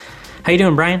How you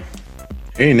doing, Brian?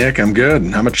 Hey, Nick, I'm good.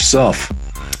 How about yourself?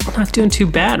 I'm not doing too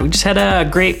bad. We just had a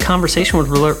great conversation with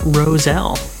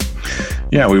Roselle.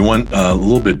 Yeah, we went a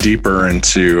little bit deeper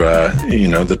into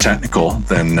the technical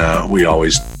than we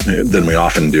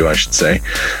often do, I should say.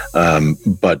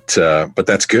 But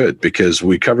that's good because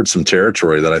we covered some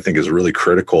territory that I think is really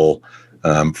critical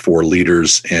for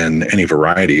leaders in any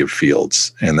variety of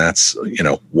fields, and that's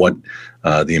what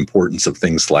the importance of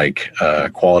things like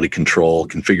quality control,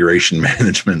 configuration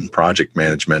management, and project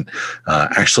management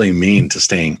actually mean to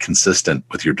staying consistent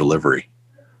with your delivery.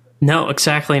 No,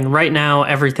 exactly. And right now,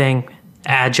 everything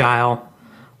Agile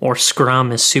or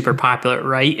Scrum is super popular,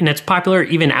 right? And it's popular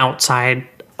even outside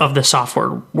of the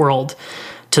software world,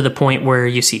 to the point where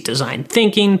you see design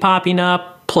thinking popping up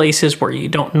places where you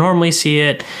don't normally see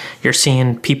it. You're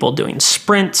seeing people doing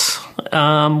sprints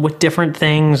with different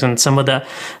things, and some of the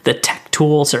tech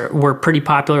tools were pretty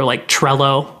popular, like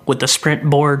Trello with the sprint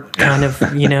board kind of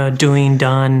doing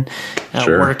done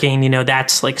Sure. working.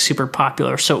 That's like super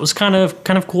popular. So it was kind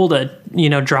of cool to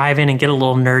drive in and get a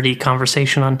little nerdy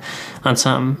conversation on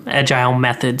some agile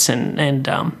methods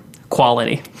and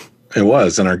quality. It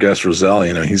was. And our guest, Roselle,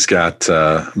 he's got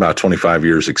about 25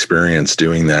 years experience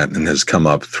doing that and has come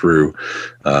up through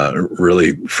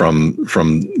really from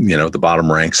the bottom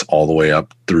ranks all the way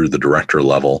up through the director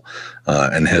level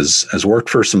and has worked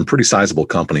for some pretty sizable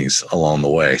companies along the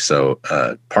way. So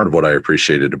part of what I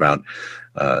appreciated about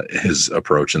his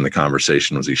approach in the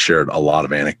conversation was he shared a lot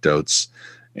of anecdotes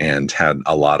and had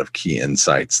a lot of key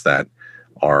insights that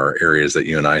are areas that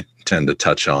you and I tend to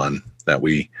touch on, that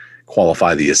we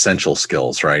qualify the essential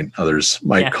skills, right? Others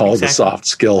might call the soft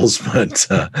skills, but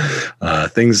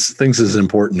things as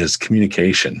important as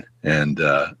communication and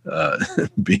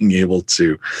being able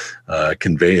to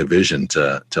convey a vision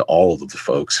to all of the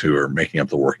folks who are making up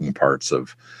the working parts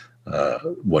of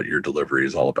what your delivery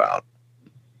is all about.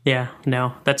 Yeah,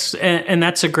 no, that's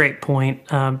a great point.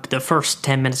 The first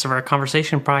 10 minutes of our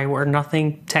conversation probably were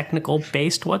nothing technical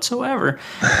based whatsoever.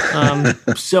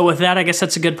 So with that, I guess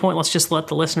that's a good point. Let's just let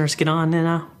the listeners get on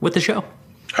and with the show.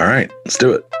 All right, let's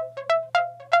do it.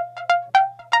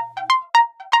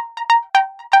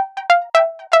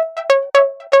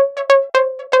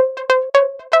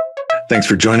 Thanks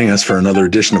for joining us for another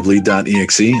edition of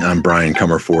Lead.exe. I'm Brian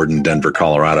Comerford in Denver,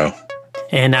 Colorado.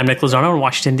 And I'm Nick Lozano in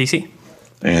Washington, D.C.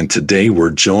 And today we're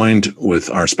joined with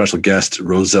our special guest,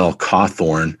 Roselle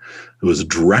Cawthorn, who is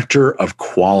Director of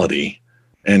Quality.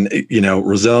 And,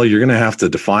 Roselle, you're going to have to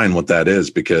define what that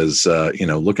is because,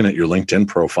 looking at your LinkedIn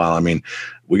profile, I mean,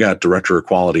 we got Director of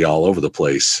Quality all over the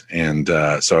place. And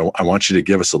so I want you to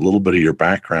give us a little bit of your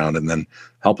background and then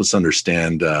help us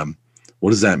understand what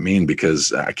does that mean?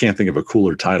 Because I can't think of a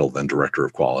cooler title than Director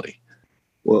of Quality.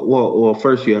 Well,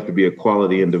 first you have to be a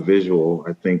quality individual,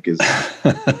 I think is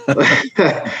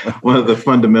one of the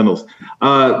fundamentals.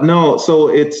 No, so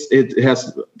it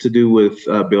has to do with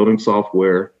building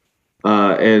software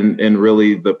and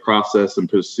really the process and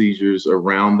procedures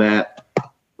around that.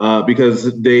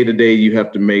 Because day to day you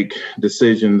have to make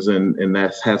decisions and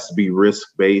that has to be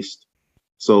risk-based.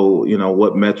 So,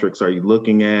 what metrics are you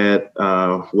looking at?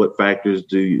 What factors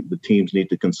do the teams need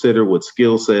to consider? What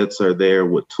skill sets are there?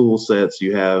 What tool sets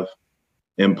you have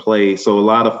in play? So a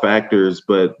lot of factors,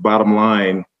 but bottom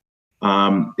line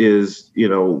is,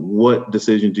 what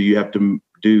decision do you have to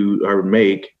do or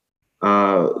make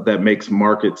that makes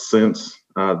market sense,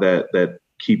 that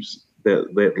keeps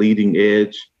that leading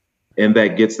edge and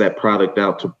that gets that product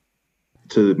out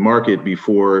to the market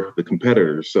before the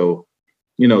competitors. So,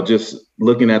 just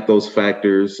looking at those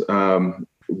factors,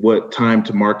 what time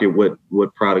to market,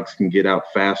 what products can get out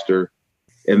faster.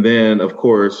 And then, of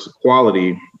course,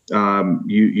 quality.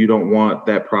 You don't want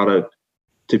that product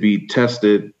to be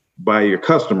tested by your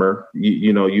customer.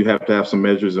 You have to have some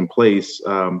measures in place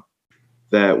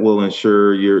that will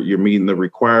ensure you're meeting the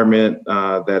requirement,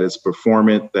 that it's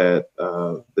performant, that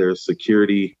there's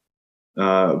security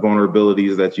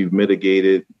vulnerabilities that you've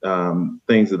mitigated,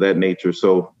 things of that nature.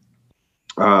 So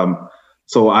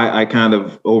I kind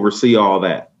of oversee all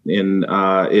that, and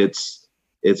it's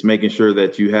making sure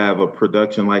that you have a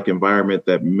production-like environment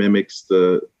that mimics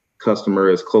the customer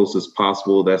as close as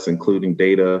possible. That's including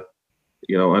data,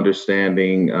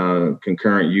 understanding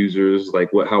concurrent users, like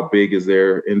how big is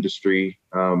their industry,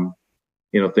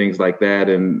 things like that,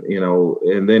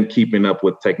 and then keeping up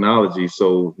with technology.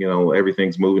 So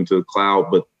everything's moving to the cloud,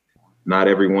 but not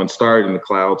everyone started in the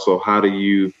cloud. So how do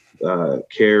you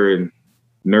care and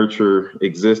nurture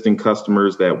existing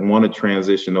customers that want to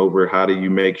transition over? How do you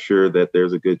make sure that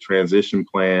there's a good transition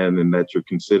plan and that you're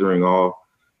considering all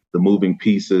the moving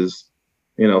pieces?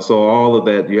 So all of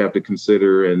that you have to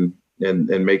consider and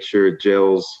and make sure it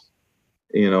gels,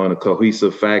 in a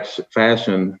cohesive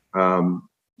fashion,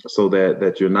 so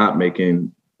that you're not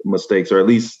making mistakes, or at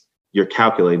least you're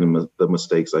calculating the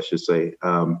mistakes, I should say.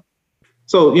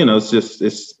 So,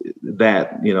 it's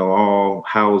that, all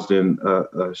housed in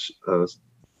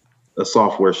a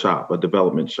software shop, a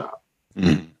development shop.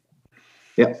 Mm.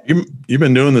 Yeah. You've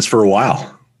been doing this for a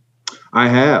while. I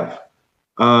have.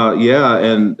 Yeah.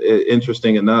 And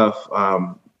interesting enough,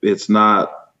 it's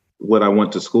not what I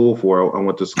went to school for. I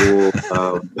went to school.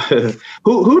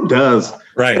 Who does?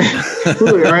 Right.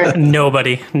 Right.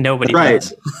 Nobody right.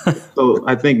 does. So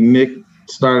I think Nick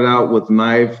started out with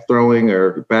knife throwing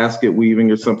or basket weaving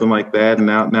or something like that. And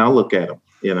now look at him,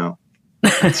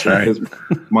 That's right. His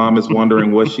mom is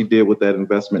wondering what she did with that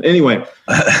investment. Anyway.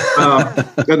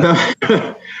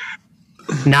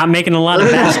 Not making a lot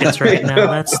of baskets right now.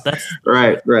 That's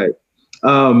right.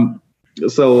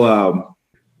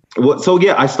 So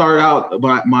yeah, I started out.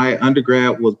 My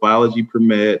undergrad was biology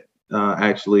pre-med,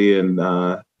 actually, and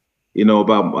I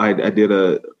did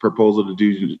a proposal to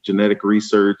do genetic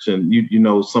research, and you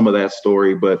know some of that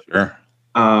story. But sure.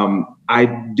 I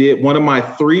did one of my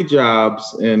 3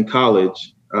 jobs in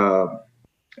college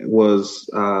was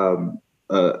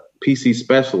a PC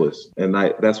specialist, and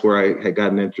that's where I had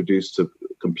gotten introduced to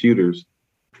computers.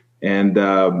 And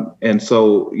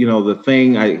so, the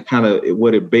thing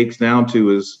what it bakes down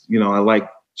to is, I like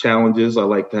challenges. I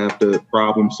like to have to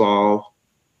problem solve.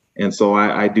 And so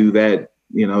I do that,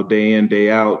 day in, day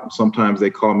out. Sometimes they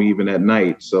call me even at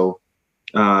night. So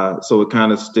it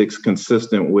kind of sticks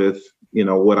consistent with,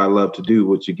 what I love to do,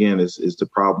 which again is to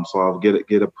problem solve,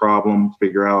 get a problem,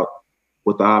 figure out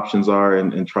what the options are,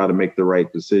 and try to make the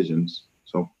right decisions.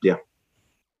 So, yeah.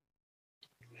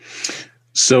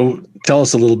 So tell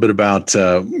us a little bit about,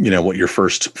 what your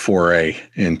first foray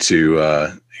into,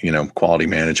 quality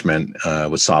management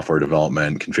with software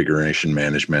development, configuration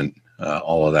management,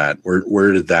 all of that.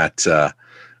 Where did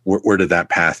that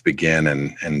path begin,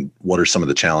 and what are some of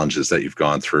the challenges that you've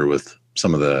gone through with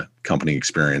some of the company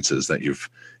experiences that you've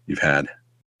had?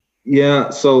 Yeah,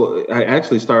 so I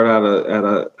actually started out at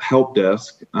a help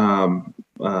desk.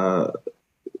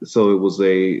 So it was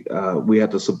we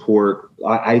had to support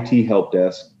IT help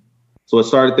desk. So it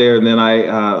started there, and then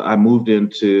I moved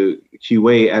into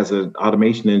QA as an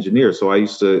automation engineer. So I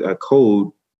used to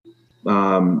code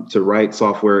to write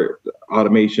software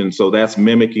automation. So that's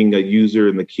mimicking a user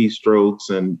and the keystrokes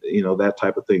and that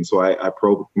type of thing. So I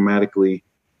programmatically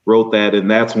wrote that, and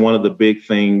that's one of the big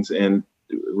things in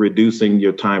reducing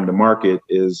your time to market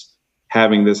is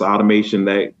having this automation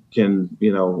that can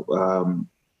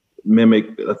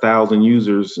mimic 1,000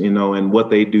 users, and what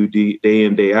they do day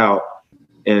in, day out,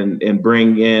 and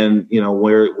bring in,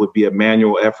 where it would be a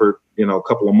manual effort, a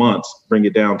couple of months, bring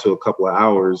it down to a couple of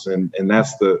hours. And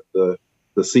that's the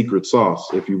secret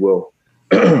sauce, if you will.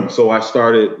 So I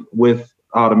started with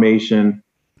automation,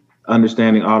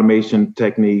 understanding automation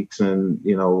techniques and,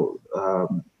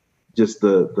 just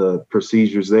the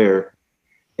procedures there.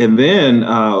 And then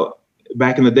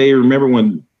back in the day, remember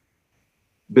when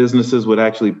businesses would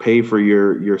actually pay for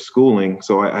your schooling?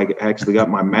 So I actually got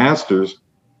my master's,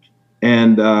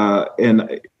 and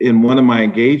in one of my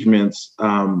engagements,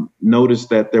 noticed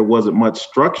that there wasn't much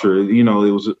structure. It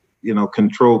was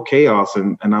controlled chaos,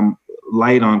 and I'm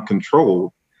light on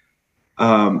control,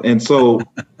 and so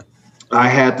I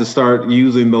had to start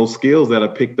using those skills that I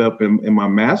picked up in my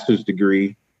master's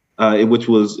degree, which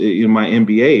was in my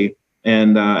MBA,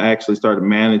 and I actually started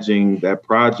managing that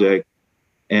project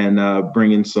and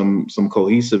bringing some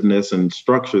cohesiveness and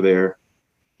structure there.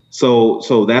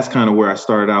 So that's kind of where I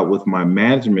started out with my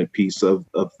management piece of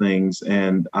things,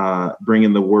 and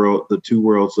bringing the two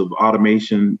worlds of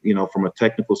automation, from a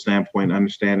technical standpoint,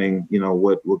 understanding,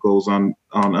 what goes on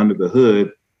under the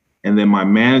hood. And then my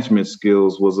management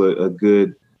skills was a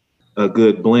good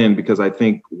blend, because I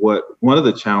think one of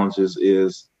the challenges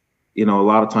is, a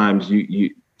lot of times you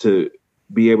to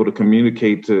be able to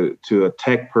communicate to a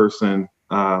tech person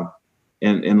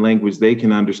in language they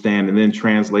can understand, and then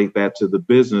translate that to the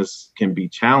business can be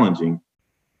challenging.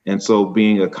 And so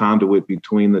being a conduit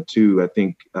between the two, I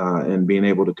think, and being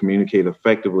able to communicate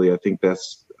effectively, I think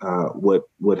that's what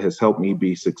has helped me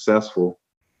be successful.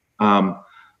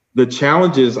 The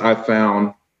challenges I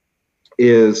found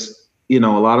is, a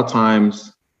lot of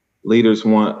times leaders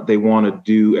want to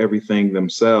do everything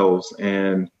themselves.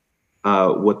 And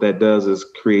what that does is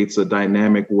creates a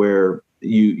dynamic where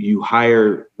you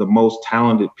hire the most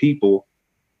talented people,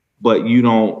 but you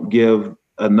don't give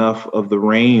enough of the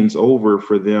reins over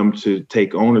for them to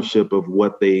take ownership of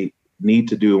what they need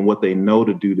to do and what they know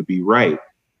to do to be right.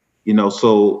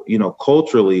 So,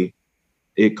 culturally,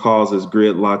 it causes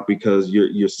gridlock because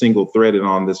you're single threaded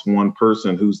on this one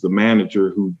person who's the manager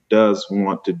who does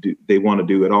want to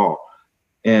do it all.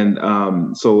 And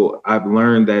so I've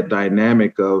learned that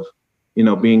dynamic of,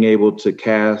 being able to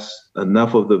cast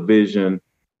enough of the vision,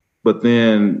 but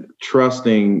then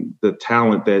trusting the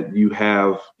talent that you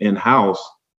have in house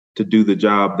to do the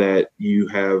job that you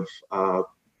have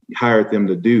hired them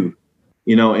to do.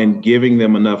 And giving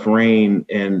them enough rein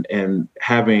and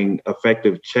having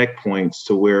effective checkpoints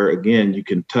to where, again, you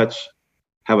can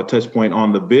have a touch point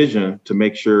on the vision to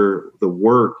make sure the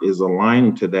work is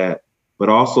aligned to that, but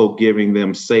also giving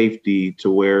them safety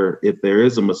to where if there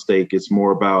is a mistake, it's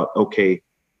more about, okay,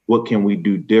 what can we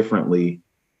do differently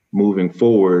moving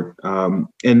forward?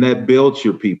 And that builds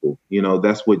your people.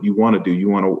 That's what you want to do.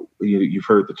 You've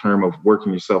heard the term of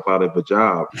working yourself out of a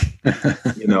job.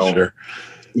 Sure.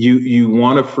 You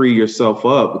want to free yourself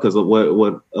up because of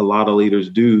what a lot of leaders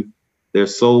do. They're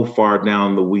so far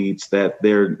down the weeds that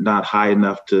they're not high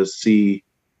enough to see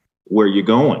where you're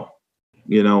going,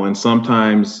 and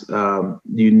sometimes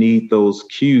you need those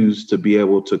cues to be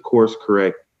able to course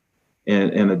correct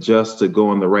and adjust to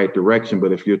go in the right direction.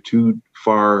 But if you're too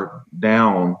far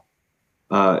down,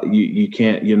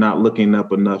 you're not looking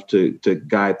up enough to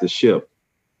guide the ship.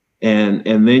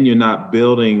 And then you're not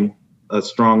building a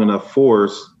strong enough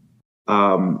force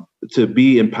to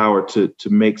be empowered to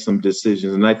make some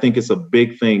decisions. And I think it's a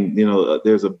big thing.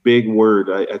 There's a big word.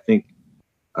 I think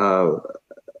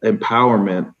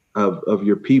empowerment of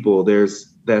your people.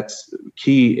 That's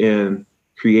key in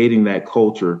creating that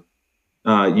culture.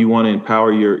 You want to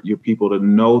empower your people to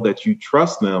know that you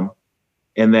trust them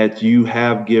and that you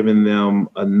have given them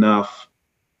enough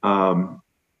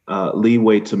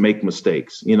leeway to make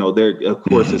mistakes. There, of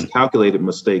course, it's calculated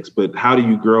mistakes, but how do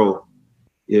you grow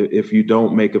if you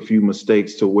don't make a few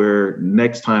mistakes to where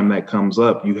next time that comes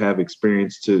up, you have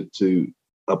experience to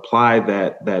apply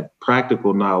that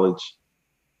practical knowledge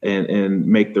and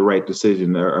make the right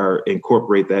decision or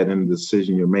incorporate that in the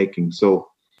decision you're making. So,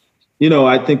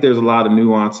 I think there's a lot of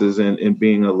nuances in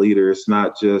being a leader. It's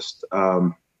not just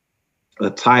a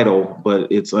title,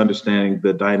 but it's understanding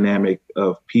the dynamic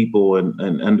of people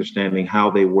and understanding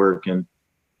how they work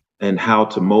and how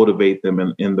to motivate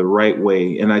them in the right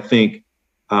way. And I think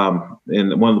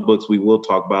in one of the books we will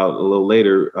talk about a little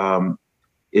later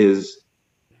is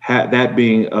that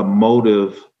being a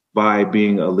motive by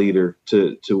being a leader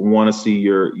to want to see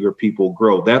your people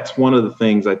grow. That's one of the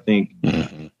things I think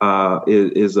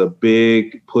is a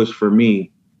big push for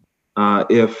me.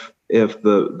 If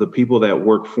the people that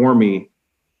work for me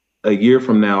a year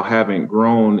from now haven't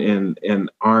grown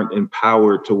and aren't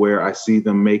empowered to where I see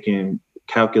them making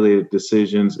calculated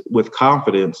decisions with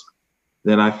confidence,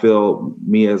 then I feel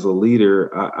me as a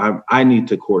leader, I need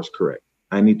to course correct.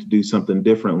 I need to do something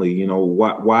differently.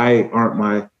 Why aren't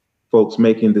my folks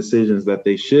making decisions that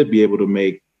they should be able to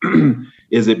make?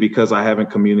 Is it because I haven't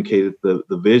communicated the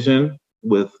vision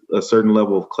with a certain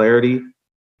level of clarity?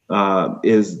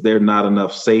 Is there not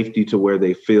enough safety to where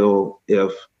they feel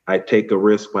if I take a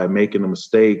risk by making a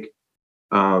mistake,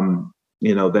 that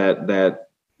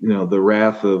the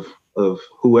wrath of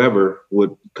whoever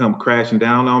would come crashing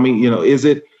down on me?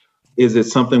 Is it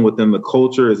something within the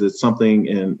culture? Is it something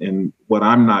in what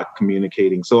I'm not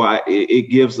communicating? So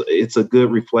it's a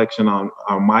good reflection on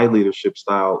my leadership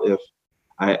style if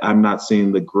I'm not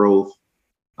seeing the growth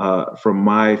from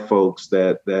my folks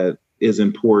that is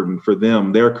important for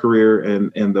them, their career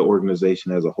and the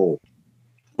organization as a whole.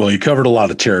 Well, you covered a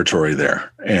lot of territory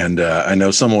there. And I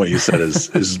know some of what you said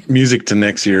is music to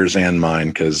Nick's ears and mine,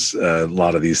 because a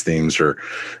lot of these themes are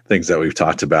things that we've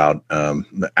talked about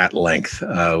at length.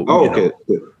 Okay.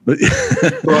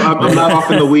 Well, I'm not off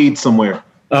in the weeds somewhere.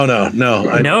 Oh, no.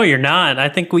 No, you're not. I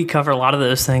think we cover a lot of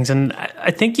those things. And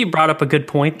I think you brought up a good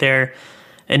point there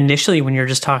initially when you're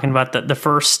just talking about the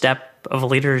first step of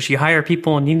leaders. You hire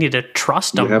people and you need to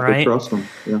trust them, right? You have to trust them,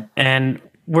 yeah. And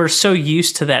we're so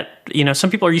used to that.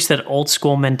 Some people are used to that old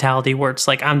school mentality where it's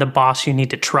like, I'm the boss, you need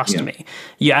to trust me.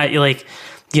 Yeah,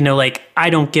 I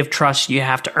don't give trust, you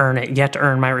have to earn it. You have to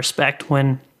earn my respect.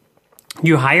 When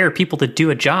you hire people to do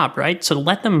a job, right? So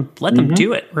let them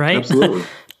do it, right? Absolutely.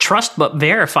 Trust but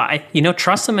verify.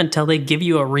 Trust them until they give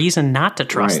you a reason not to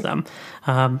trust them.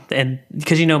 And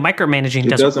because micromanaging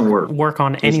doesn't work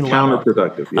on any level. It's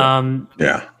counterproductive.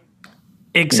 Yeah.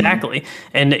 Exactly.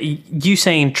 And you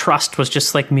saying trust was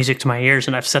just like music to my ears,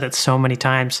 and I've said it so many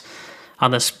times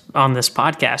on this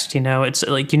podcast. It's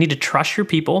like you need to trust your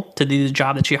people to do the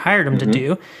job that you hired them to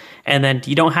do, and then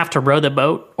you don't have to row the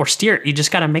boat or steer it. You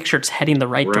just got to make sure it's heading the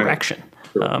right direction.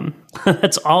 Sure.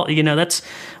 That's all. That's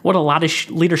what a lot of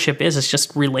leadership is. It's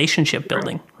just relationship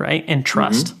building, right? And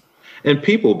trust. and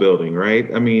people building,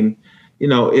 right? I mean,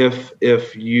 if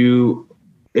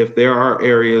there are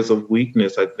areas of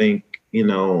weakness, I think,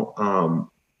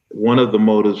 one of the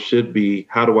motives should be,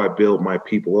 how do I build my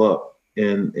people up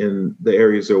in the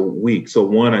areas that are weak? So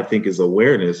one, I think, is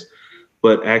awareness,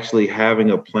 but actually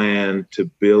having a plan to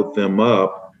build them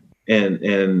up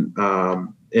and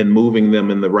moving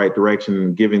them in the right direction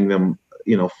and giving them,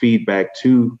 feedback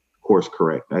to course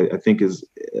correct, I think is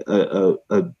a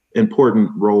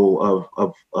important role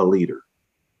of a leader.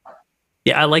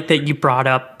 Yeah, I like that you brought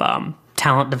up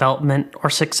talent development or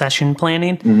succession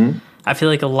planning. Mm-hmm. I feel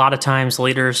like a lot of times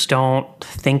leaders don't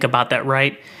think about that,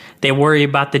 right? They worry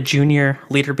about the junior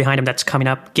leader behind them that's coming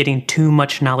up, getting too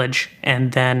much knowledge,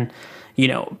 and then,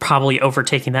 probably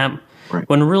overtaking them. Right.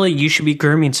 When really you should be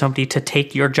grooming somebody to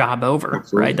take your job over,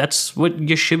 Absolutely. Right? That's what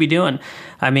you should be doing.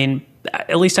 I mean,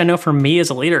 at least I know for me as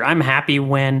a leader, I'm happy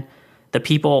when the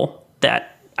people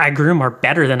that I groom are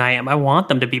better than I am. I want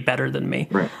them to be better than me.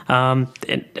 Right.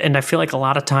 And I feel like a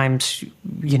lot of times,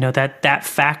 that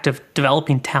fact of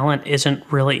developing talent isn't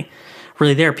really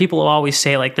there. People will always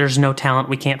say, like, there's no talent,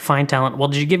 we can't find talent. Well,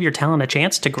 did you give your talent a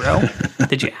chance to grow?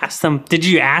 Did you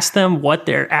ask them what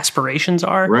their aspirations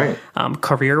are? Right.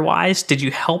 Career-wise? Did you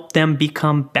help them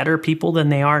become better people than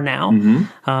they are now?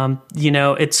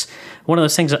 Mm-hmm. It's one of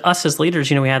those things that us as leaders,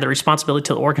 we have the responsibility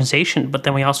to the organization, but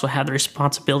then we also have the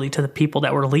responsibility to the people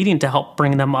that we're leading to help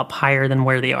bring them up higher than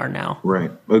where they are now.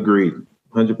 Right. Agreed.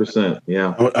 100%.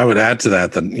 Yeah. I would add to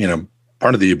that,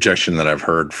 part of the objection that I've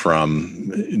heard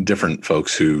from different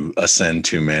folks who ascend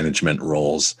to management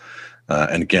roles,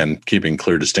 and again, keeping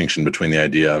clear distinction between the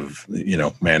idea of,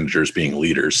 managers being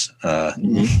leaders.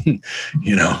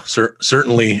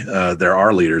 Certainly there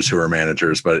are leaders who are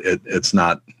managers, but it's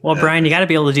not. Well, Brian, you got to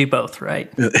be able to do both, right?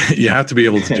 You have to be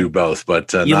able to do both,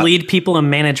 but you lead people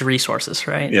and manage resources,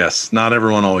 right? Yes, not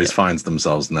everyone always finds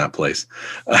themselves in that place,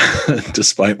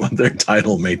 despite what their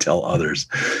title may tell others.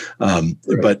 Right.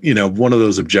 But one of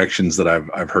those objections that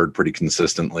I've heard pretty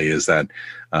consistently is that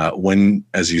when,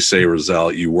 as you say,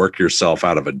 Roselle, you work yourself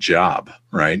out of a job,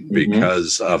 right? Mm-hmm.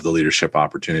 Because of the leadership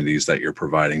opportunities that you're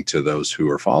providing to those who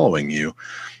are following you.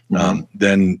 Mm-hmm.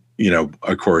 Then,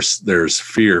 of course, there's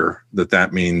fear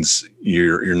that means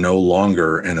you're no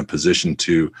longer in a position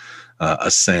to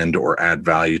ascend or add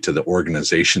value to the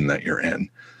organization that you're in.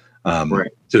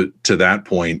 Right. To that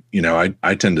point,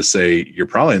 I tend to say you're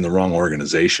probably in the wrong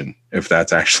organization if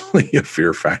that's actually a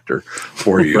fear factor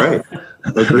for you. Right.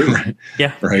 Agreed. Right.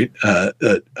 Yeah. Right.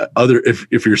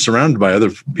 If you're surrounded by other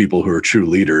people who are true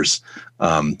leaders,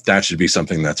 that should be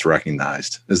something that's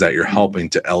recognized, is that you're helping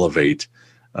to elevate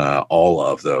all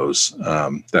of those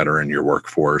that are in your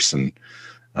workforce. And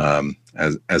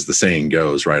as the saying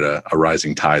goes, right, a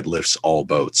rising tide lifts all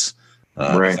boats.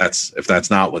 Right. If that's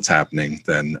not what's happening,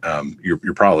 then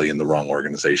you're probably in the wrong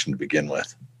organization to begin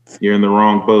with. You're in the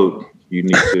wrong boat. You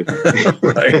need to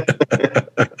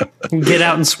get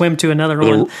out and swim to another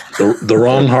one. The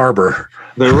wrong harbor.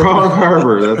 The wrong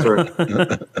harbor. That's right.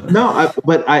 No,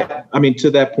 but I mean, to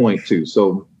that point too.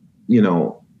 So,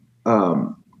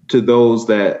 to those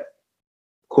that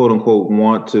quote unquote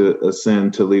want to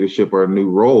ascend to leadership or a new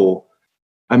role,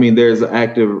 I mean, there's an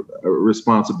active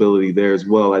responsibility there as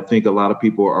well. I think a lot of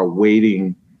people are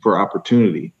waiting for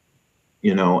opportunity,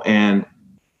 and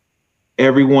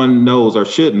everyone knows or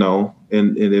should know.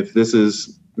 And if this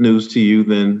is news to you,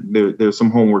 then there's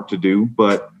some homework to do.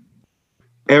 But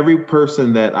every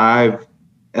person that I've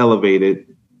elevated,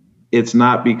 it's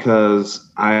not because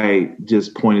I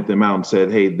just pointed them out and said,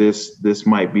 hey, this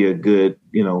might be a good,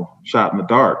 shot in the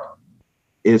dark.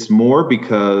 It's more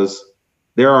because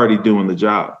they're already doing the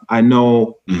job. I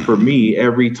know for me,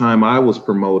 every time I was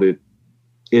promoted,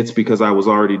 it's because I was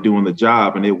already doing the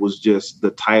job, and it was just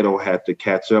the title had to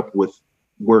catch up with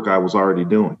work I was already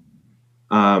doing.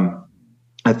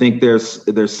 I think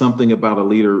there's something about a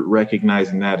leader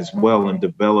recognizing that as well, and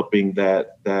developing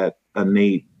that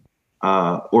innate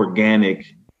organic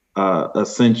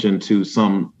ascension to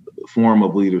some form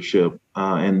of leadership,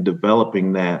 and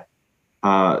developing that.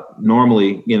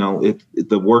 Normally,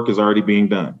 the work is already being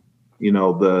done.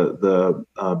 The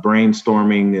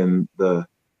brainstorming and the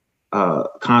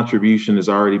contribution is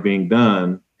already being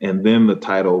done, and then the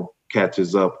title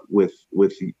catches up with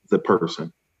the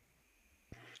person.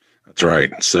 That's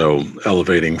right. So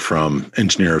elevating from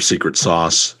engineer of secret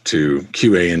sauce to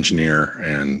QA engineer,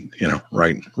 and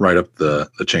right up the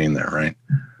chain there, right?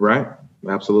 Right.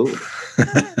 Absolutely.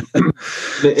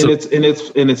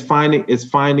 It's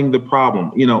finding the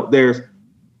problem.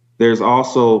 There's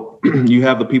also you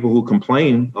have the people who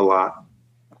complain a lot,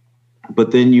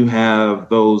 but then you have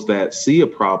those that see a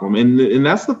problem, and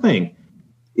that's the thing.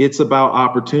 it's about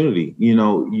opportunity. You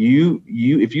know, you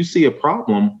if you see a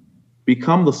problem,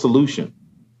 become the solution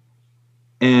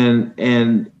and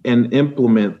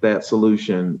implement that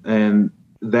solution. And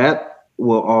that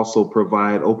will also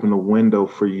open a window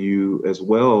for you as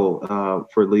well,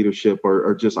 for leadership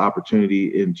or just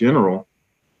opportunity in general.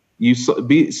 You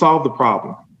solve the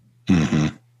problem.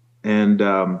 Mm-hmm. And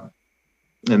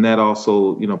that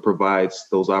also, you know, provides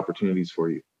those opportunities for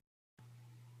you.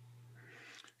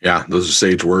 Yeah, those are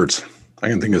sage words. I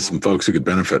can think of some folks who could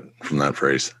benefit from that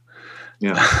phrase.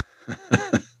 Yeah,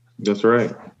 that's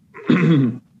right.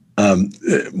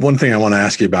 One thing I want to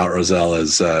ask you about, Roselle,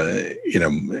 is, you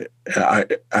know,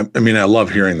 I mean, I love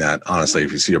hearing that, honestly.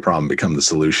 If you see a problem, become the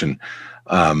solution.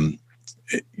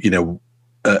 You know,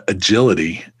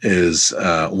 agility is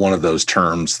one of those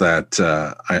terms that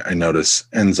I notice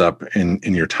ends up in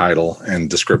your title and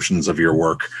descriptions of your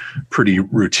work pretty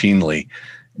routinely.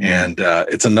 And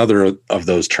it's another of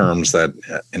those terms that,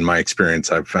 in my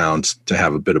experience, I've found to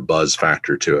have a bit of buzz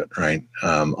factor to it, right?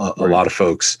 A lot of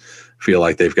folks feel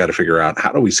like they've got to figure out,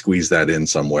 how do we squeeze that in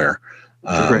somewhere?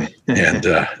 And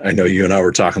I know you and I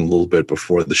were talking a little bit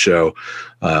before the show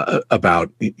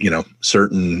about, you know,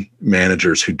 certain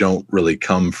managers who don't really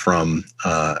come from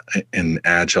an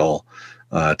agile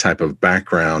type of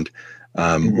background.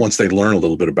 Once they learn a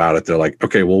little bit about it, they're like,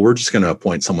 okay, well, we're just going to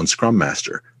appoint someone Scrum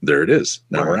Master. There it is.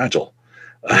 Now we're agile.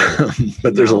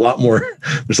 But there's a lot more.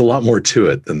 There's a lot more to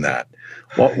it than that.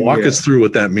 Walk us through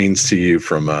what that means to you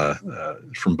from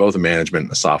both a management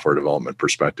and a software development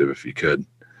perspective, if you could.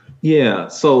 Yeah.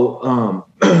 So,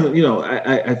 you know,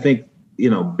 I think, you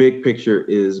know, big picture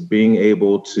is being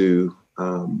able to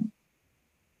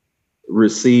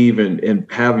receive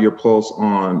and have your pulse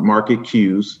on market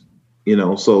cues. You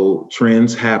know, so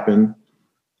trends happen.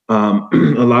 A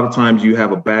lot of times you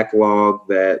have a backlog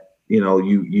that, you know,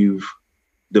 you've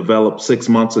developed 6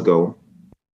 months ago,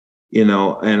 you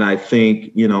know, and I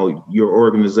think, you know, your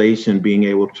organization being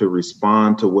able to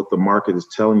respond to what the market is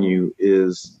telling you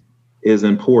is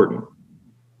important.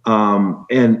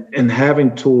 And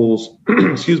having tools,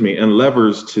 excuse me, and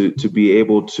levers to be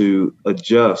able to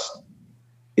adjust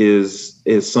is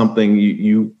something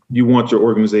you want your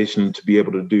organization to be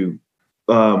able to do.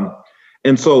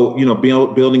 And so, you know,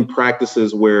 building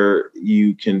practices where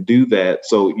you can do that.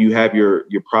 So you have your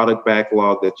product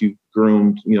backlog that you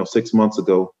groomed, you know, 6 months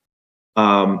ago.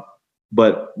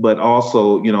 But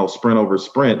also, you know, sprint over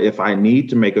sprint, if I need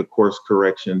to make a course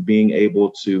correction, being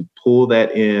able to pull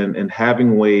that in and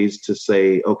having ways to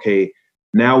say, okay,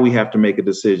 now we have to make a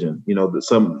decision. You know,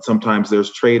 sometimes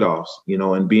there's trade-offs, you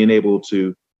know, and being able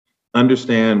to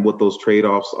understand what those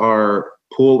trade-offs are,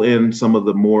 pull in some of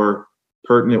the more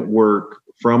pertinent work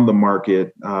from the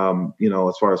market, you know,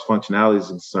 as far as functionality is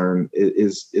concerned,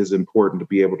 is important to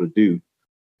be able to do.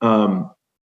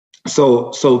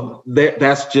 So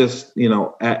that's just, you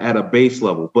know, at a base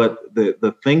level. But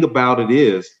the thing about it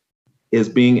is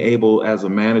being able as a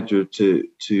manager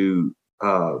to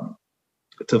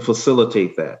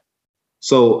facilitate that.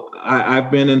 So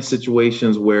I've been in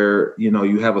situations where, you know,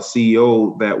 you have a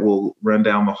CEO that will run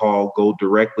down the hall, go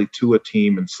directly to a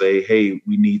team and say, hey,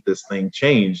 we need this thing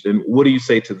changed. And what do you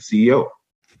say to the CEO?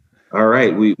 All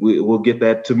right, we'll get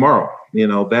that tomorrow, you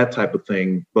know, that type of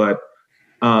thing. But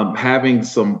having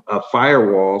a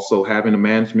firewall, so having a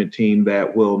management team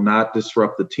that will not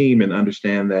disrupt the team and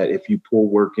understand that if you pull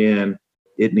work in,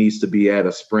 it needs to be at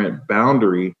a sprint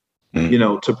boundary, you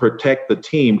know, to protect the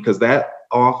team, because that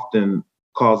often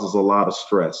causes a lot of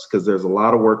stress because there's a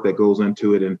lot of work that goes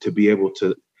into it, and to be able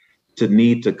to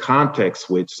need to context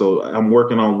switch. So I'm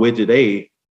working on widget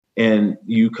A and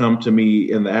you come to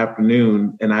me in the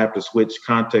afternoon and I have to switch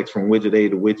context from widget A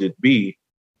to widget B,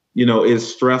 you know, is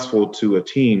stressful to a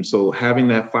team. So having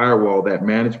that firewall, that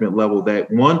management level that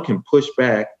one can push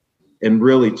back and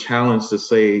really challenge to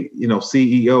say, you know,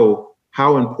 CEO,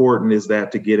 how important is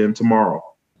that to get in tomorrow?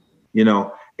 You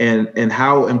know, and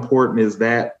how important is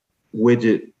that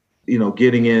widget, you know,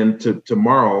 getting into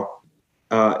tomorrow,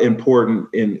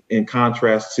 important in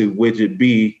contrast to widget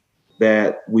B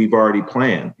that we've already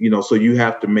planned, you know, so you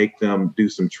have to make them do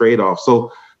some trade-offs.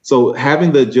 So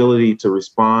having the agility to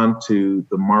respond to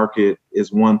the market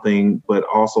is one thing, but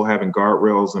also having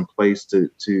guardrails in place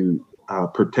to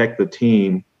protect the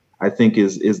team, I think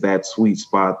is that sweet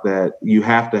spot that you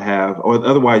have to have, or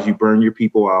otherwise you burn your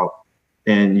people out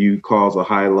and you cause a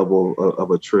high level of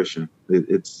attrition.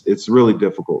 It's really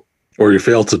difficult. Or you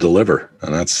fail to deliver,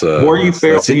 and that's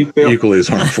equally as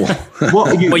harmful.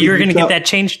 Well, you're going to get that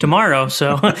changed tomorrow,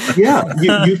 so yeah,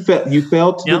 you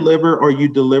fail to deliver, or you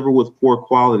deliver with poor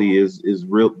quality is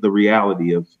the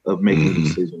reality of making a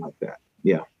decision like that.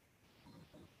 Yeah.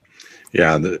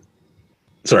 Yeah.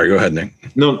 Sorry, go ahead, Nick.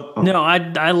 No. No,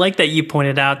 I like that you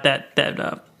pointed out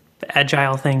that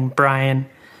agile thing, Brian,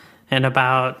 and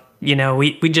about,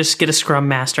 we just get a Scrum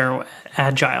Master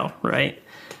agile, right?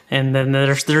 And then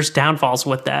there's downfalls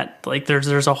with that. Like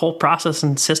there's a whole process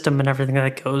and system and everything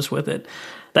that goes with it.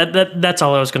 That's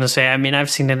all I was going to say. I mean, I've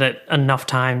seen it enough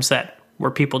times that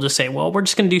where people just say, "Well, we're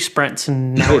just going to do sprints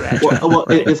and now we're agile." Well,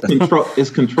 it's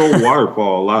controlled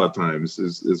waterfall. A lot of times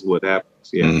is what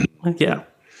happens. Yeah. Yeah.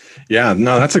 Yeah,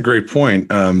 no, that's a great point.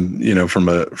 From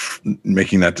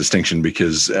making that distinction,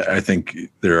 because I think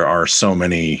there are so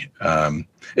many.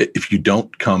 If you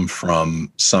don't come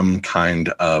from some kind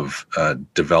of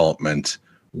development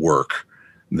work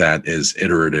that is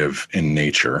iterative in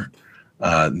nature,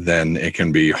 then it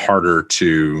can be harder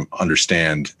to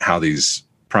understand how these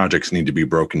projects need to be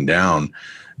broken down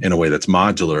in a way that's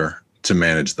modular to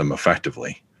manage them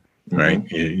effectively, right?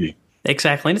 Mm-hmm.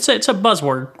 Exactly. And it's a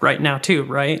buzzword right now too,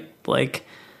 right? Like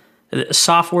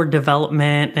software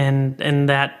development and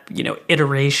that,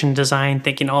 iteration design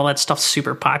thinking, all that stuff's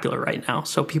super popular right now.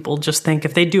 So people just think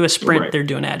if they do a sprint, right, they're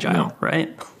doing agile,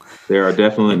 right? There are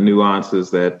definitely nuances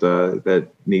that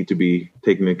need to be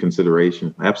taken into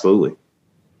consideration. Absolutely.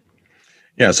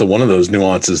 Yeah. So one of those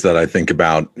nuances that I think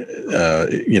about,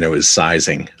 is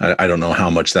sizing. I don't know how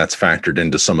much that's factored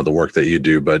into some of the work that you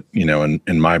do, but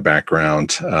in my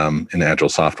background in agile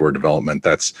software development,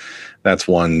 that's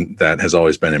one that has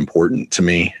always been important to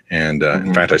me. And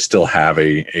in fact, I still have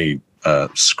a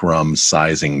Scrum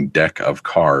sizing deck of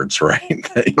cards, right?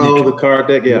 The card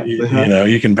deck, yeah.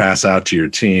 You can pass out to your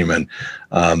team, and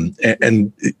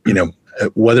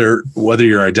whether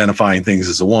you're identifying things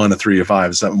as a 1, a 3, a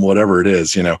 5, something, whatever it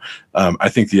is, I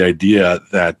think the idea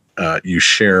that you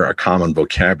share a common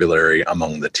vocabulary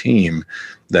among the team,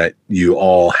 that you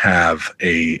all have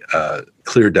a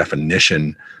clear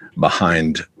definition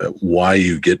behind why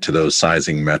you get to those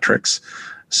sizing metrics,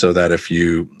 so that if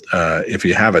you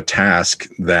have a task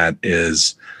that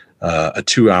is a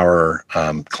 2-hour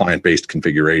client-based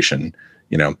configuration,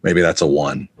 maybe that's a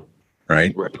 1.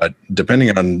 Right. But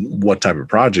depending on what type of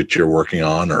project you're working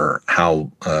on or how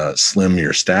slim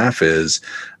your staff is,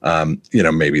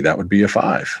 maybe that would be a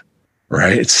 5.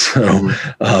 Right. So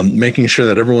making sure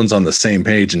that everyone's on the same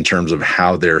page in terms of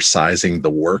how they're sizing the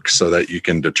work so that you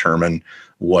can determine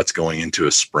what's going into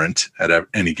a sprint at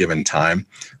any given time.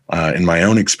 In my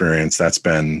own experience, that's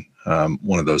been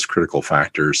one of those critical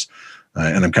factors.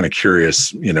 And I'm kind of curious,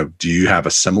 do you have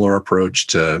a similar approach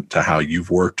to how you've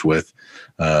worked with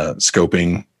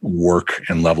scoping work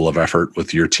and level of effort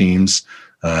with your teams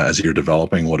as you're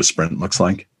developing what a sprint looks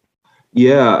like?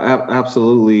 Yeah,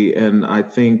 absolutely. And I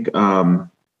think, one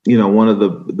of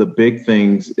the big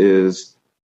things is,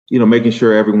 making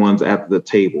sure everyone's at the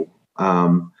table.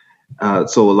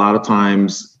 So a lot of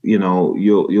times,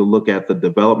 you'll look at the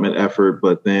development effort,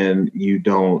 but then you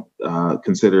don't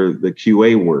consider the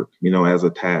QA work, as a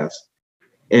task.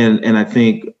 And I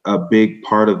think a big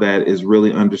part of that is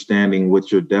really understanding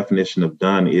what your definition of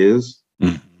done is,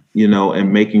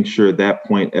 and making sure that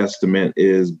point estimate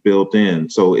is built in.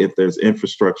 So if there's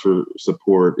infrastructure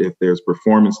support, if there's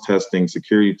performance testing,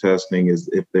 security testing,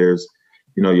 if there's,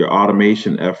 your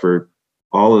automation effort,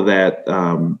 all of that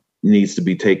needs to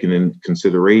be taken in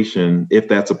consideration if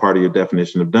that's a part of your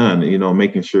definition of done,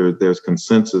 making sure there's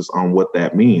consensus on what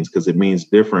that means, because it means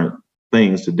different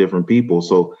things to different people.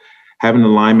 So having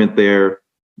alignment there,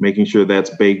 making sure that's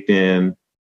baked in,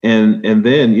 and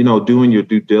then, doing your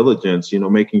due diligence,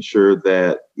 making sure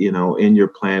that, in your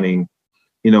planning,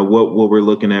 what we're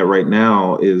looking at right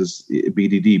now is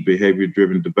BDD, behavior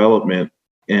driven development.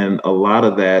 And a lot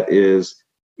of that is,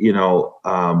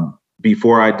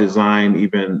 before I design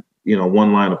even,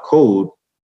 one line of code,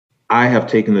 I have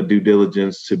taken the due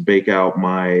diligence to bake out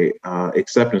my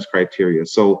acceptance criteria.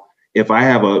 So if I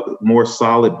have a more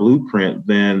solid blueprint,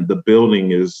 then the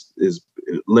building is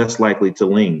less likely to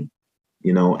lean,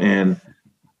 and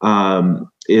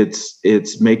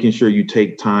it's making sure you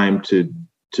take time to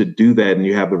do that, and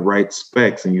you have the right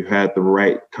specs and you had the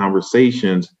right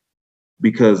conversations,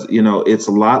 because it's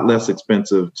a lot less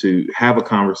expensive to have a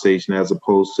conversation as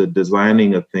opposed to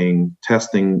designing a thing,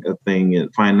 testing a thing,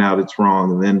 and finding out it's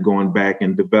wrong, and then going back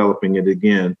and developing it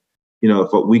again. If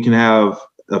we can have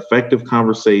effective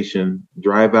conversation,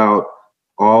 drive out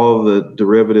all the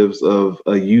derivatives of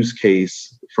a use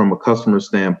case from a customer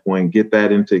standpoint, get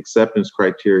that into acceptance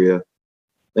criteria,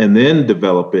 and then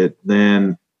develop it,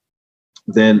 then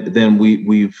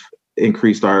we've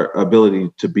increased our ability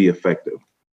to be effective.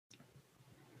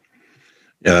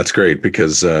 Yeah, that's great,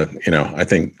 because I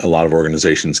think a lot of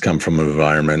organizations come from an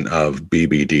environment of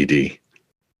BBDD.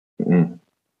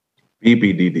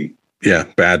 BBDD. Yeah,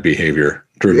 bad behavior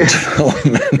driven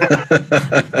development.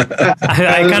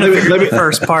 I kind of figured the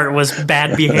first part was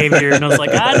bad behavior, and I was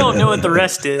like, I don't know what the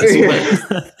rest is,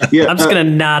 but I'm just gonna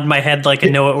nod my head like I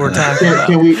know what we're talking about.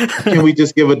 Can we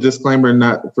just give a disclaimer,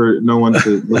 not for no one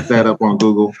to look that up on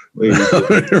Google?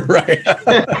 Right.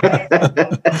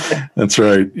 That's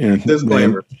right. Yeah.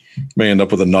 Disclaimer. May end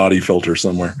up with a naughty filter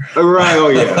somewhere. Right. Oh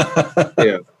yeah.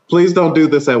 Yeah. Please don't do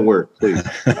this at work, please.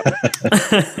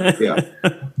 Yeah.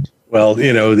 Well,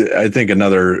 I think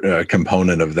another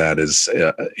component of that is,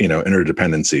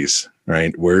 interdependencies,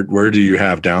 right? Where do you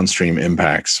have downstream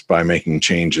impacts by making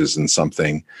changes in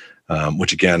something,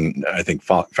 which again, I think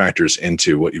factors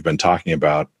into what you've been talking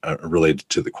about related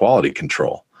to the quality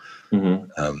control,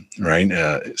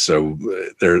 right? So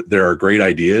there are great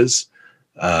ideas.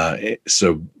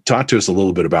 So talk to us a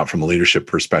little bit about, from a leadership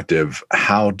perspective,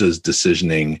 how does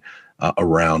decisioning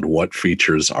around what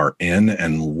features are in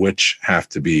and which have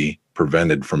to be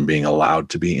prevented from being allowed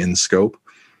to be in scope,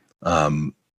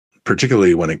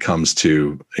 particularly when it comes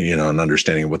to an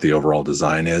understanding of what the overall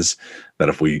design is. That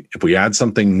if we add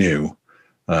something new,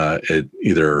 it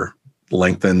either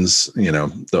lengthens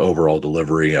the overall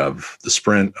delivery of the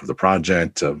sprint, of the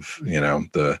project, of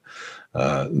the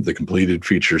completed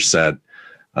feature set,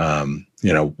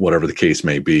 whatever the case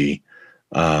may be.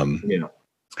 How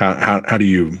do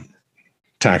you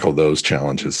tackle those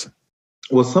challenges?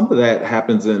 Well, some of that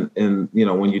happens in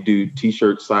when you do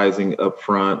t-shirt sizing up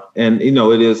front, and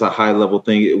it is a high level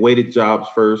thing. Weighted jobs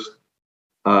first,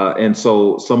 and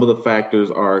so some of the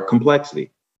factors are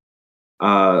complexity.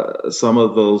 Some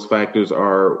of those factors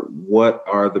are what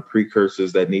are the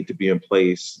precursors that need to be in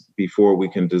place before we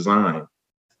can design.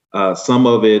 Some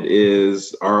of it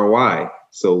is ROI.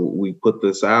 So we put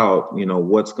this out.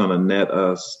 What's going to net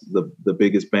us the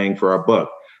biggest bang for our buck?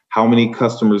 How many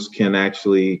customers can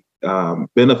actually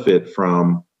benefit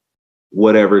from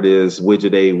whatever it is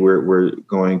widget A we're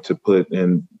going to put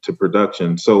into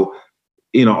production. So,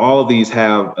 all of these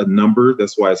have a number.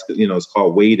 That's why it's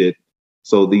called weighted.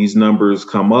 So these numbers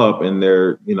come up and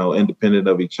they're, independent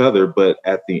of each other. But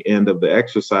at the end of the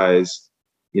exercise,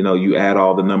 you add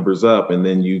all the numbers up and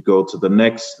then you go to the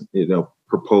next,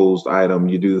 proposed item.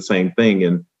 You do the same thing.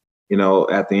 And,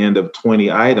 at the end of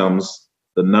 20 items,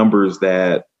 the numbers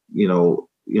that,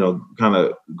 kind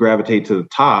of gravitate to the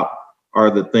top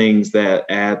are the things that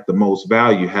add the most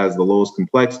value, has the lowest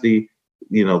complexity,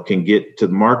 can get to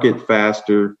the market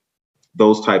faster,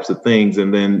 those types of things.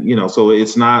 And then, so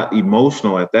it's not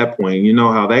emotional at that point. You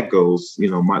know how that goes.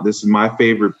 This is my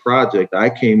favorite project. I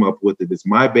came up with it. It's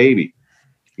my baby,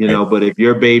 but if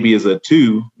your baby is a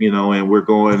 2, and we're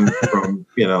going from,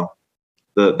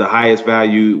 the highest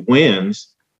value wins,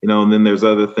 and then there's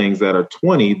other things that are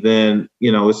 20, then,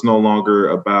 it's no longer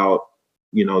about,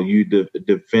 you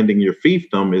defending your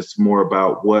fiefdom. It's more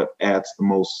about what adds the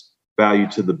most value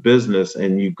to the business.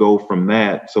 And you go from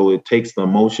that. So it takes the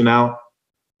emotion out.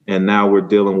 And now we're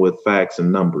dealing with facts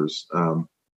and numbers.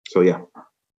 So, yeah,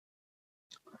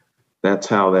 that's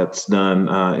how that's done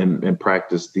in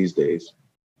practice these days.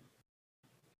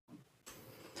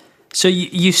 So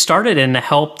you started in the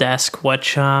help desk,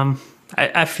 which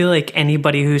I feel like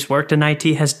anybody who's worked in IT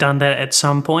has done that at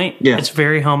some point. Yeah. It's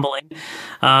very humbling.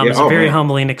 It's a very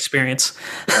humbling experience.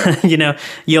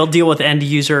 You'll deal with end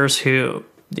users who,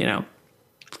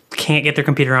 can't get their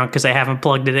computer on because they haven't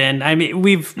plugged it in. I mean,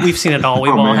 we've seen it all.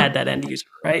 We've all had that end user,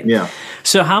 right? Yeah.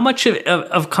 So how much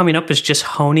of coming up is just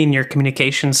honing your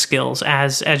communication skills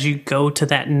as you go to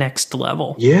that next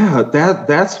level? Yeah,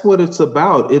 that's what it's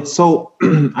about. It's so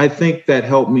I think that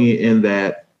helped me in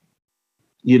that,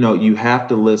 you have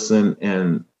to listen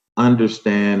and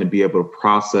understand and be able to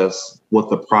process what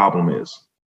the problem is.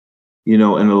 And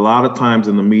a lot of times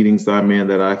in the meetings that I'm in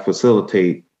that I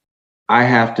facilitate, I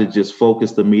have to just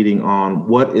focus the meeting on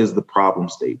what is the problem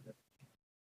statement.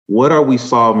 What are we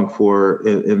solving for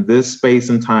in this space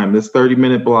and time, this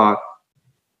 30-minute block?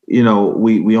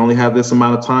 We only have this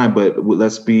amount of time, but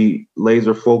let's be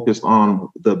laser focused on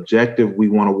the objective we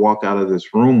want to walk out of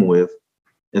this room with.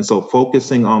 And so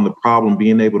focusing on the problem,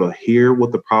 being able to hear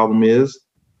what the problem is,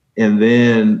 and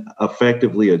then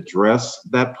effectively address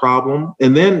that problem.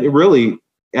 And then really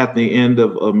at the end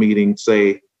of a meeting,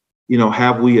 say,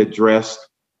 have we addressed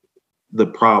the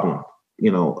problem,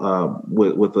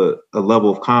 with a level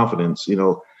of confidence,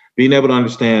 being able to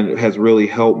understand has really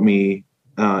helped me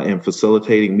in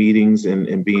facilitating meetings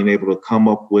and being able to come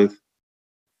up with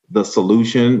the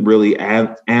solution, really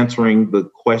answering the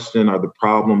question or the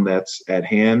problem that's at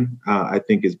hand, I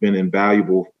think has been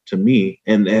invaluable to me.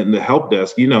 And the help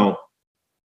desk,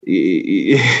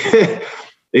 it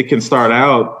can start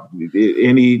out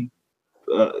any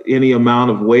any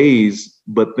amount of ways,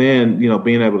 but then,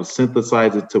 being able to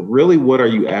synthesize it to really what are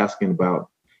you asking about?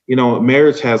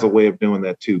 Marriage has a way of doing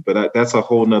that too, but that's a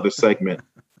whole nother segment.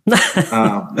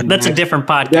 That's a different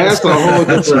podcast. That's a whole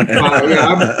different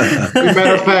podcast. Yeah,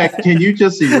 matter of fact, can you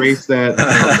just erase that?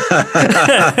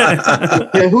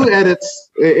 Yeah, who edits?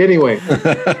 Anyway.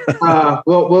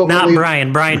 Well, not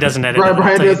Brian. Brian doesn't edit.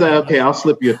 Brian does that. Okay, I'll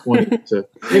slip you a 20.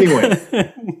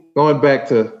 Anyway, going back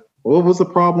to what was the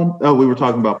problem? Oh, we were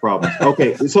talking about problems.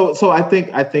 Okay, so I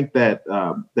think that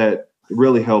that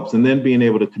really helps, and then being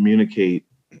able to communicate.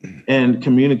 And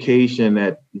communication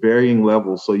at varying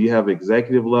levels. So you have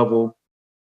executive level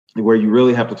where you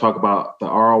really have to talk about the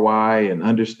ROI and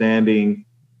understanding,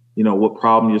 what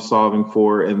problem you're solving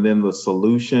for, and then the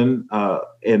solution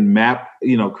and map,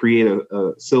 create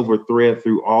a silver thread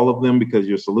through all of them, because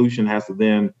your solution has to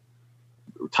then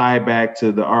tie back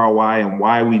to the ROI and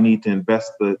why we need to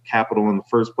invest the capital in the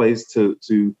first place to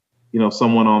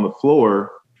someone on the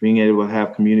floor being able to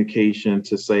have communication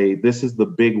to say, this is the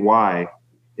big why.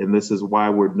 And this is why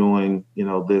we're doing,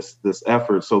 this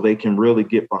effort, so they can really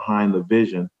get behind the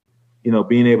vision.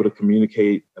 Being able to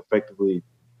communicate effectively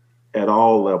at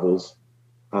all levels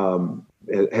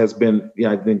has been,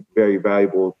 I think, very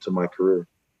valuable to my career.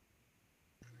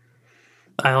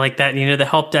 I like that. The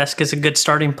help desk is a good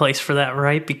starting place for that,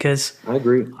 right? Because I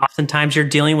agree. Oftentimes you're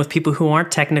dealing with people who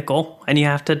aren't technical, and you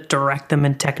have to direct them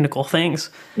in technical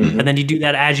things. Mm-hmm. And then you do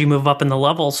that as you move up in the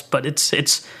levels, but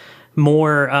it's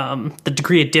more the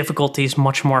degree of difficulty is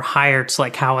much more higher. It's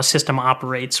like how a system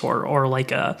operates or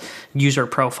like a user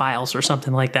profiles or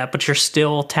something like that, but you're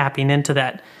still tapping into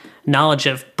that knowledge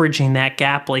of bridging that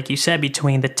gap, like you said,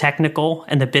 between the technical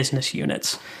and the business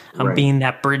units, right. Being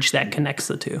that bridge that connects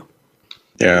the two.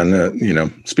 Yeah,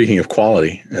 and speaking of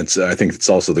quality, I think it's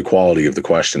also the quality of the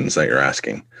questions that you're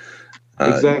asking.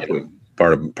 Exactly.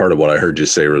 Part of what I heard you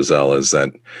say, Roselle, is that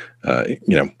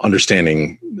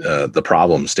understanding the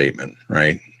problem statement,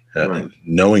 right? Right.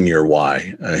 Knowing your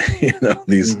why.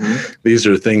 These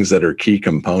are things that are key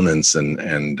components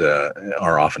and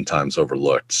are oftentimes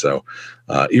overlooked. So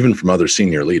even from other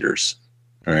senior leaders,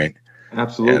 right?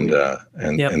 Absolutely.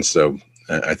 And so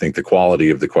I think the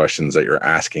quality of the questions that you're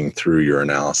asking through your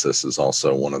analysis is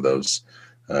also one of those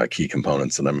key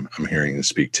components that I'm hearing you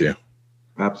speak to.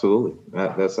 Absolutely.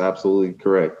 That's absolutely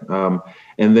correct.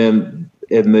 And then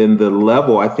the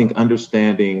level, I think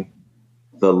understanding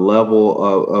the level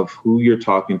of who you're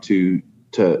talking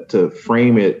to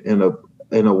frame it in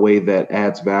a way that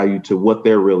adds value to what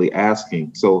they're really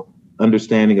asking. So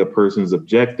understanding a person's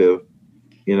objective,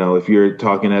 if you're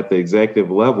talking at the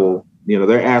executive level,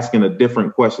 they're asking a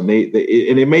different question. And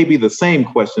it may be the same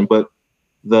question, but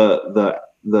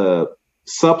the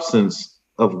substance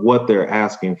of what they're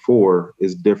asking for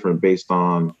is different based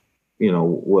on,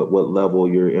 what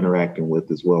level you're interacting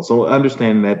with as well. So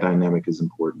understanding that dynamic is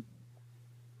important.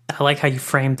 I like how you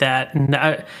framed that. And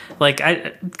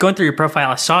going through your profile,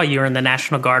 I saw you were in the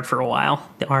National Guard for a while,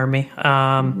 the Army.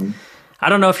 I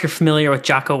don't know if you're familiar with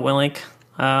Jocko Willink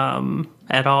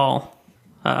at all.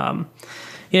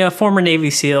 Former Navy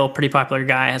SEAL, pretty popular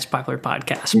guy, has a popular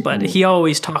podcast, but he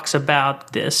always talks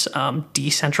about this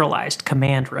decentralized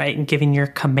command, right? And giving your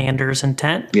commanders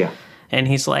intent. Yeah. And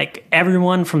he's like,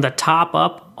 everyone from the top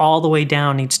up all the way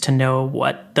down needs to know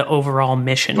what the overall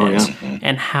mission is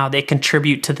and how they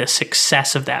contribute to the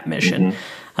success of that mission.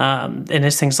 And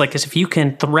there's things like this. If you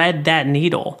can thread that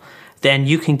needle, then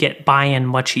you can get buy-in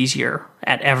much easier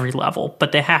at every level.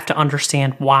 But they have to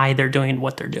understand why they're doing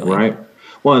what they're doing. Right.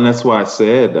 Well, and that's why I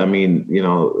said,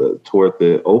 toward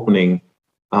the opening,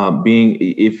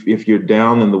 if you're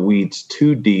down in the weeds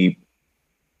too deep,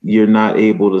 you're not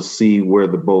able to see where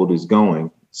the boat is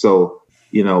going. So,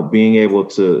 being able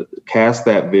to cast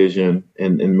that vision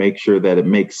and make sure that it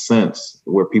makes sense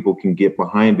where people can get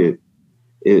behind it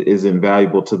is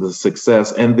invaluable to the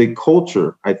success and the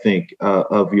culture, I think,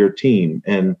 of your team.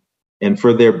 And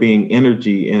for there being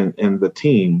energy in the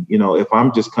team, if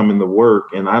I'm just coming to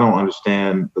work and I don't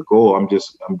understand the goal,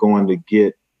 I'm going to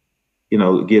get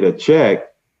a check,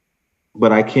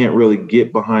 but I can't really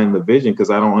get behind the vision because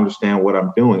I don't understand what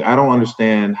I'm doing. I don't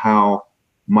understand how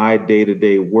my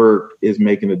day-to-day work is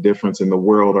making a difference in the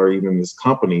world or even this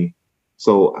company.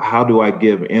 So how do I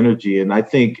give energy? And I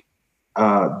think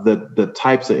the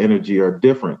types of energy are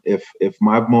different. If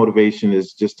my motivation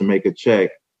is just to make a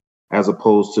check, as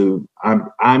opposed to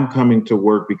I'm coming to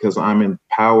work because I'm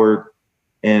empowered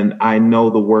and I know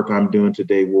the work I'm doing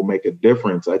today will make a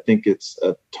difference. I think it's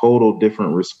a total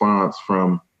different response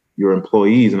from your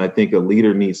employees. And I think a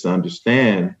leader needs to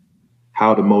understand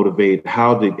how to motivate,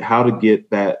 how to get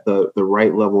that the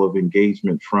right level of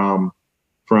engagement from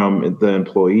from the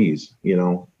employees.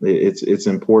 It's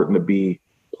important to be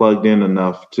plugged in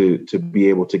enough to be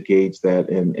able to gauge that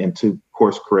and to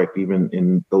course correct even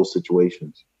in those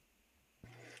situations.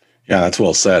 Yeah, that's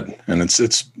well said. And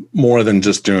it's more than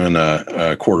just doing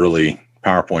a quarterly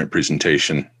PowerPoint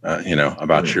presentation,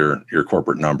 about your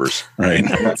corporate numbers, right?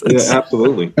 Yeah,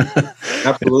 absolutely.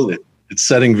 Absolutely. It's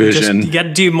setting vision. You got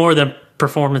to do more than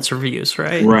performance reviews,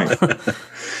 right? Right.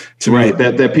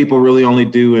 That people really only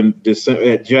do in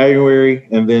January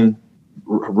and then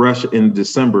rush in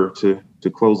December to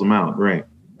close them out. Right.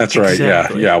 That's right.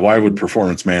 Exactly. Yeah. Why would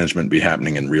performance management be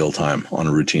happening in real time on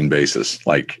a routine basis,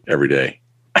 like every day?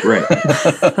 Right.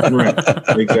 Right.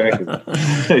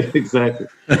 Exactly. Exactly.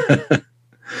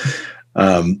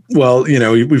 Well,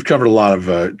 we've covered a lot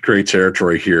of great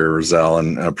territory here, Roselle,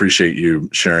 and I appreciate you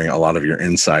sharing a lot of your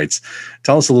insights.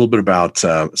 Tell us a little bit about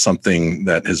something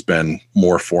that has been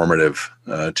more formative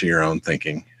to your own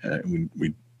thinking.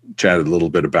 We chatted a little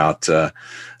bit about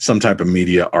some type of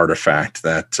media artifact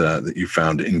that you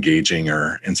found engaging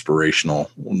or inspirational.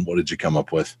 What did you come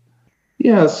up with?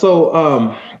 Yeah,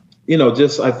 so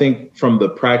just I think from the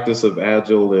practice of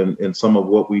Agile and some of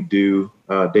what we do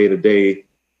day to day.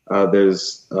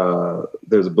 There's a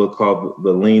book called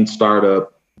The Lean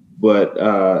Startup, but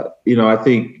I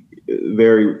think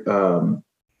very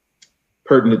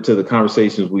pertinent to the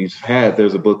conversations we've had.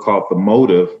 There's a book called The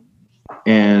Motive,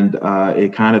 and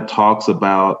it kind of talks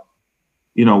about,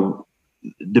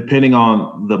 depending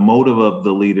on the motive of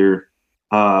the leader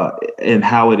and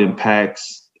how it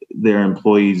impacts their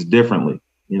employees differently.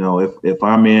 If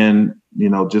I'm in,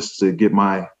 just to get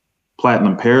my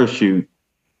platinum parachute,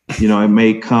 it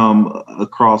may come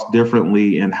across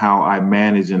differently in how I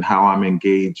manage and how I'm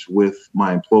engaged with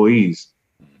my employees.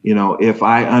 If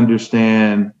I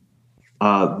understand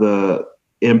the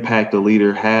impact a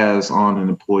leader has on an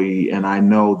employee, and I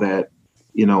know that,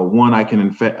 one, I can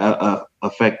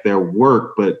affect their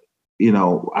work, but,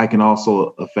 I can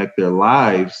also affect their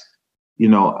lives,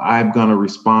 I'm going to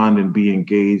respond and be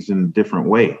engaged in a different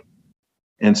way.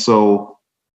 And so,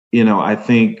 I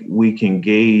think we can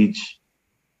gauge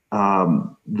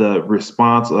the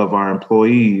response of our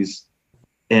employees,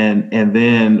 and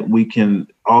then we can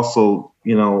also,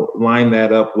 line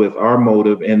that up with our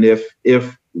motive. And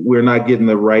if we're not getting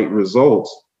the right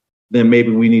results, then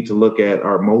maybe we need to look at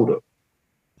our motive,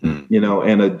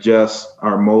 and adjust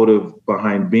our motive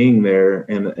behind being there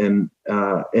and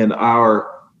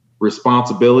our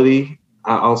responsibility,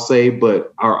 I'll say,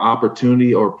 but our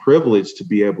opportunity or privilege to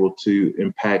be able to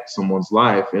impact someone's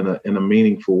life in a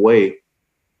meaningful way.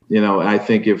 I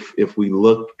think if we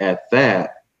look at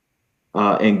that,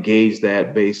 engage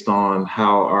that based on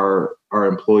how our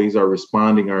employees are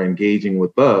responding, are engaging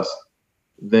with us,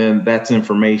 then that's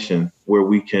information where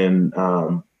we can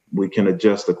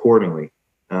adjust accordingly.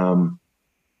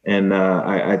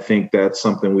 I think that's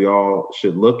something we all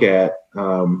should look at.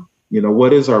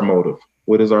 What is our motive?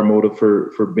 What is our motive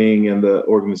for being in the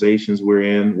organizations we're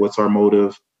in? What's our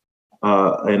motive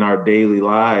in our daily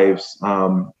lives?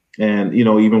 And,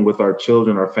 even with our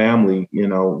children, our family,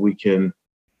 we can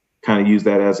kind of use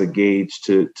that as a gauge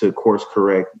to course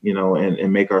correct,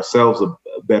 and make ourselves a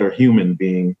better human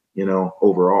being,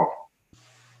 overall.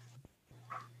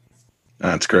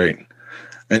 That's great.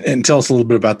 And tell us a little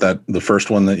bit about the first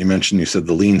one that you mentioned. You said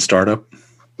the Lean Startup.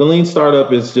 The Lean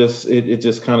Startup is just, it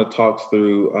just kind of talks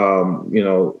through,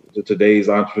 today's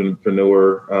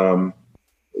entrepreneur,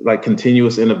 like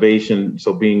continuous innovation.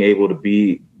 So being able to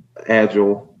be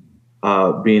agile,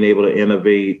 being able to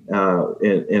innovate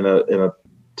in a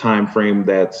time frame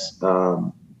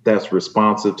that's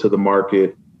responsive to the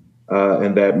market,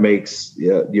 and that makes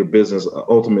your business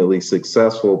ultimately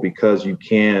successful because you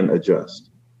can adjust.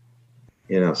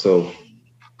 So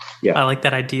yeah, I like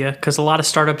that idea because a lot of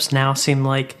startups now seem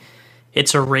like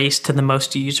it's a race to the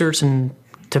most users and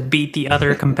to beat the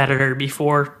other competitor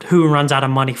before who runs out of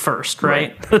money first,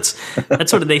 right? That's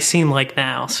what they seem like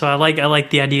now. So I like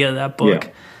the idea of that book.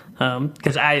 Yeah.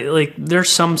 Because there's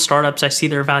some startups I see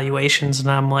their valuations and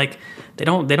I'm like, they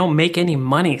don't make any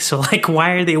money. So like,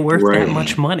 why are they worth that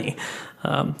much money?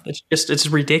 It's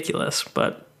ridiculous.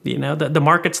 But the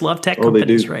markets love tech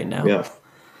companies right now. Yeah,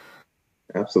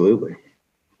 absolutely.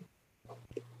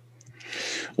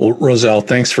 Well, Roselle,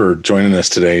 thanks for joining us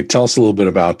today. Tell us a little bit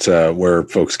about where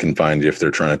folks can find you if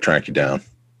they're trying to track you down.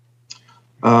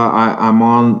 I'm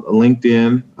on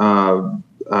LinkedIn.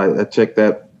 I check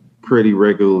that pretty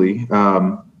regularly.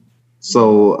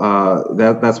 So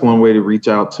that's one way to reach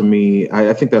out to me.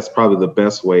 I think that's probably the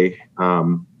best way,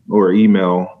 or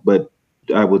email, but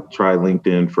I would try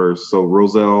LinkedIn first. So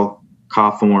Roselle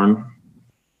Cawthorn.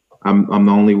 I'm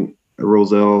the only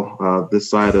Roselle, this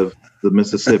side of the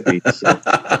Mississippi. So.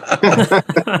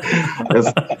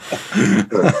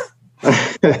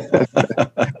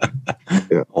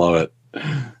 Yeah. Love it.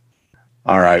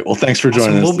 All right. Well, thanks for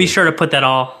joining us. We'll be sure to put that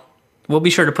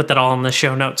all in the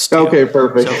show notes too. Okay,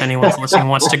 perfect. So if anyone's listening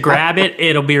wants to grab it,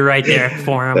 it'll be right there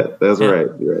for them. That's right.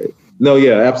 Right. No,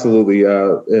 yeah, absolutely.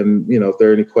 And if there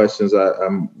are any questions,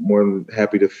 I'm more than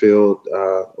happy to field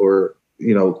or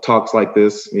talks like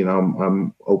this.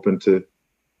 I'm open to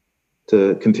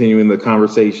continuing the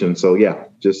conversation. So yeah,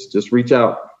 just reach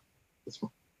out.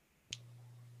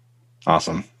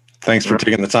 Awesome. Thanks for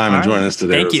taking the time and joining us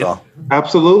today. Thank you.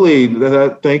 Absolutely.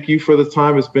 Thank you for the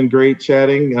time. It's been great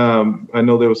chatting. I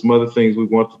know there were some other things we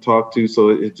want to talk to, so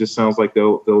it just sounds like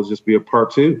there'll just be a part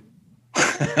 2.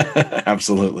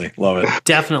 Absolutely. Love it.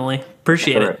 Definitely.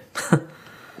 Appreciate it.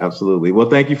 Absolutely. Well,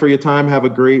 thank you for your time. Have a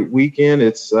great weekend.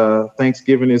 It's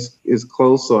Thanksgiving is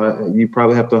close, so you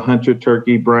probably have to hunt your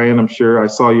turkey, Brian. I'm sure I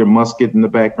saw your musket in the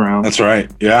background. That's right.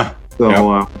 Yeah.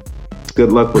 So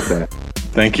good luck with that.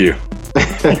 Thank you. All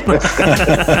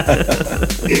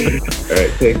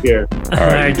right. Take care. All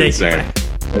right. Thanks.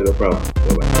 No problem.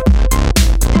 Bye-bye.